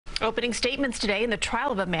Opening statements today in the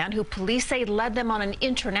trial of a man who police say led them on an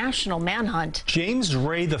international manhunt. James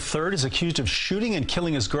Ray III is accused of shooting and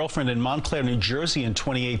killing his girlfriend in Montclair, New Jersey in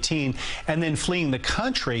 2018 and then fleeing the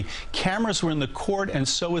country. Cameras were in the court, and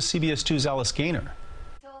so was CBS 2's Alice Gaynor.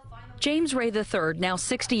 James Ray III, now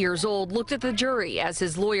 60 years old, looked at the jury as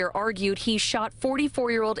his lawyer argued he shot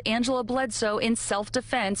 44-year-old Angela Bledsoe in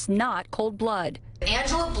self-defense, not cold blood.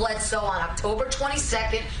 Angela Bledsoe on October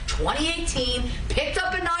 22nd, 2018, picked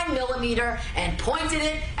up a 9mm and pointed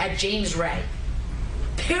it at James Ray.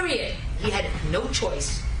 Period. He had no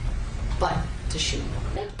choice but to shoot.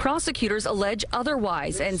 Prosecutors allege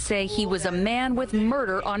otherwise and say he was a man with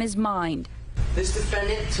murder on his mind. This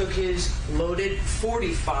defendant took his loaded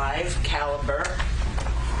 .45 caliber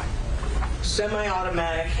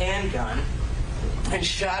semi-automatic handgun and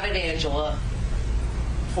shot at Angela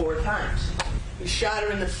 4 times. He shot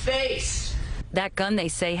her in the face. That gun, they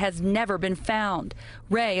say, has never been found.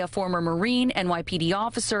 Ray, a former Marine, NYPD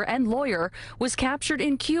officer, and lawyer, was captured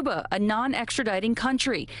in Cuba, a non-extraditing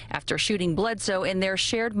country, after shooting Bledsoe in their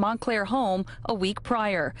shared Montclair home a week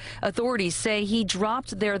prior. Authorities say he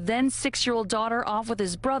dropped their then 6-year-old daughter off with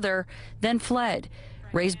his brother, then fled.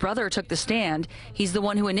 Ray's brother took the stand. He's the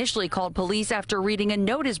one who initially called police after reading a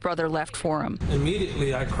note his brother left for him.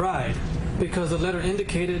 Immediately, I cried because the letter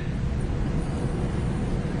indicated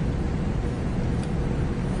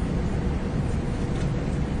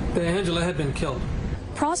that Angela had been killed.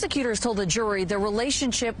 Prosecutors told the jury the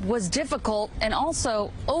relationship was difficult and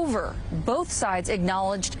also over. Both sides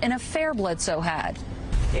acknowledged an affair Bledsoe had.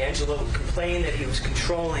 Angela would complain that he was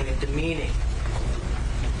controlling and demeaning.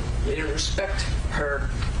 He didn't respect her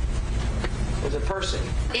as a person.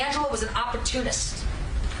 Angela was an opportunist,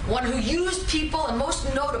 one who used people, and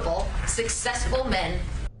most notable, successful men.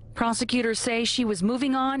 Prosecutors say she was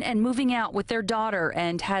moving on and moving out with their daughter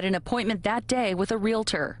and had an appointment that day with a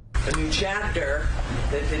realtor. A new chapter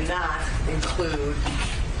that did not include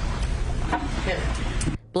him.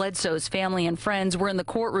 Bledsoe's family and friends were in the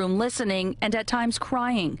courtroom listening and at times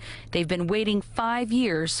crying. They've been waiting 5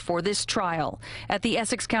 years for this trial. At the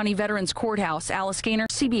Essex County Veterans Courthouse, Alice Gaynor,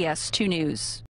 CBS 2 News.